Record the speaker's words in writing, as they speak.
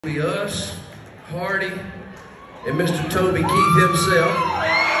Be us, Hardy, and Mr. Toby Keith himself.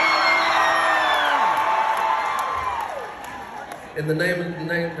 And the name,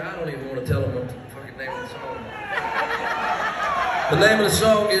 I don't even want to tell them what the fucking name of the song. The name of the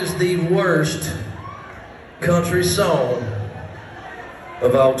song is the worst country song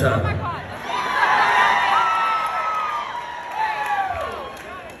of all time.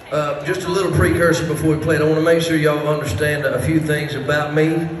 Just a little precursor before we play it. I want to make sure y'all understand a few things about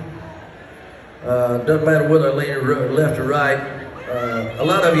me. Doesn't matter whether I lean left or right. A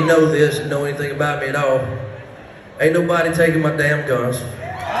lot of you know this and know anything about me at all. Ain't nobody taking my damn guns.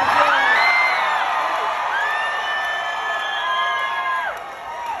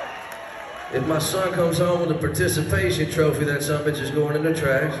 If my son comes home with a participation trophy, that son bitch is going in the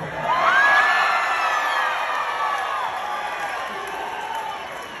trash.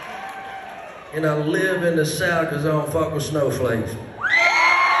 And I live in the South because I don't fuck with snowflakes.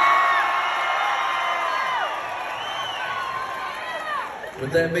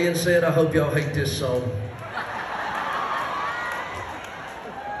 With that being said, I hope y'all hate this song.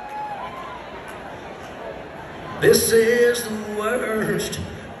 This is the worst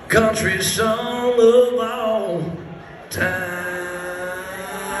country song of all time.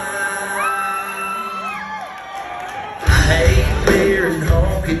 I hate beer and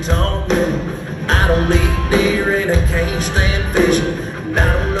honky-tonk. I don't eat deer and I can't stand fishing. And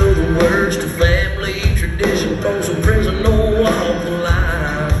I don't know the words to family tradition. Folks in prison know all the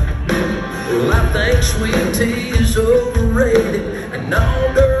life. Well, I think sweet tea is overrated, and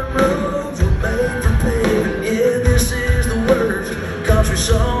all dirt roads were made for paving. Yeah, this is the worst country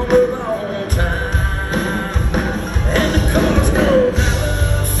song of all time. And the cars go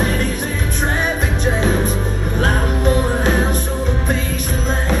out of cities in traffic jams. Well, I don't want a house on a piece of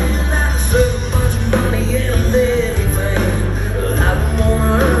land. I deserve a bunch of money and a minivan, but I don't want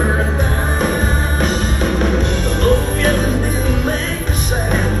to earn a dime. Oh, yeah, it didn't make me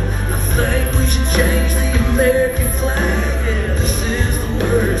sad. I think we should change the American flag. Yeah, this is the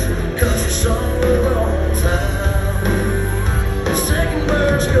worst country song of all time. The second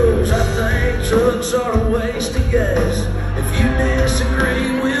verse goes, I think trucks are a waste of gas. If you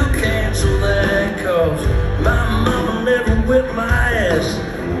disagree, we'll cancel that, cause my mama never whipped my ass,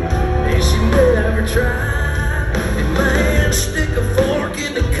 and she never tried. And man, stick a fork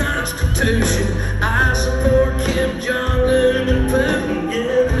in the Constitution. I support Kim Jong-un and Putin.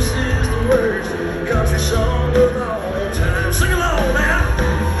 Yeah, this is the worst country song of all time. Sing along now.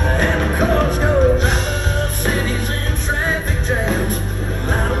 And the cars go out of cities in traffic jams.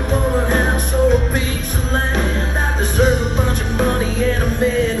 I don't want a house or a piece of land. I deserve a bunch of money and a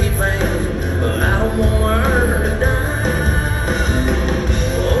minivan, but I don't want to earn a dime.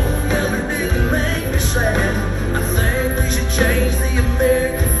 Oh, yeah, it didn't make me sad. I think we should change the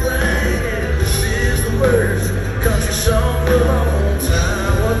American flag. This is the worst country song of all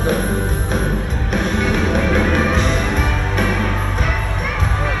time. What the?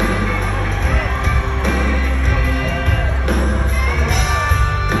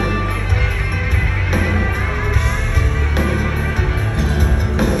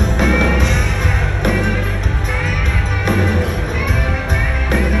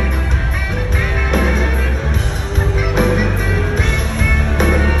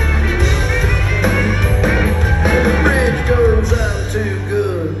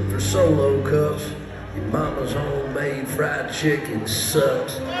 Solo cups. Your mama's homemade fried chicken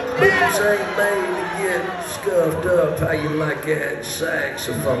sucks. Boots ain't made to get scuffed up. How you like that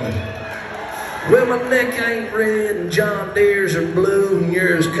saxophone? Well, my neck ain't red and John Deere's are blue, and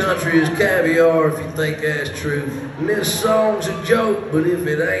you're as country as caviar if you think that's true. And this song's a joke, but if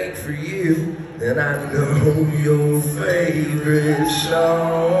it ain't for you, then I know your favorite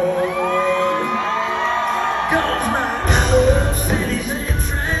song.